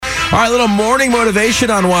All right, little morning motivation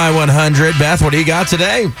on Y100. Beth, what do you got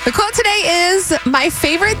today? The quote today is, "My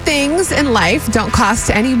favorite things in life don't cost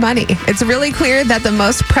any money. It's really clear that the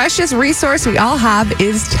most precious resource we all have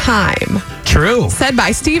is time." True. Said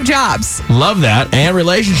by Steve Jobs. Love that. And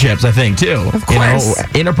relationships, I think, too. Of course.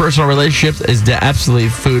 Interpersonal relationships is absolutely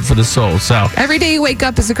food for the soul. So Every day you wake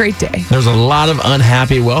up is a great day. there's a lot of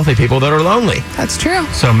unhappy, wealthy people that are lonely. That's true.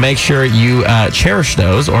 So make sure you cherish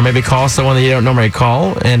those, or maybe call someone that you don't normally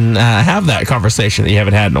call and have that conversation that you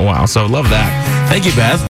haven't had in a while. So love that. Thank you, Beth.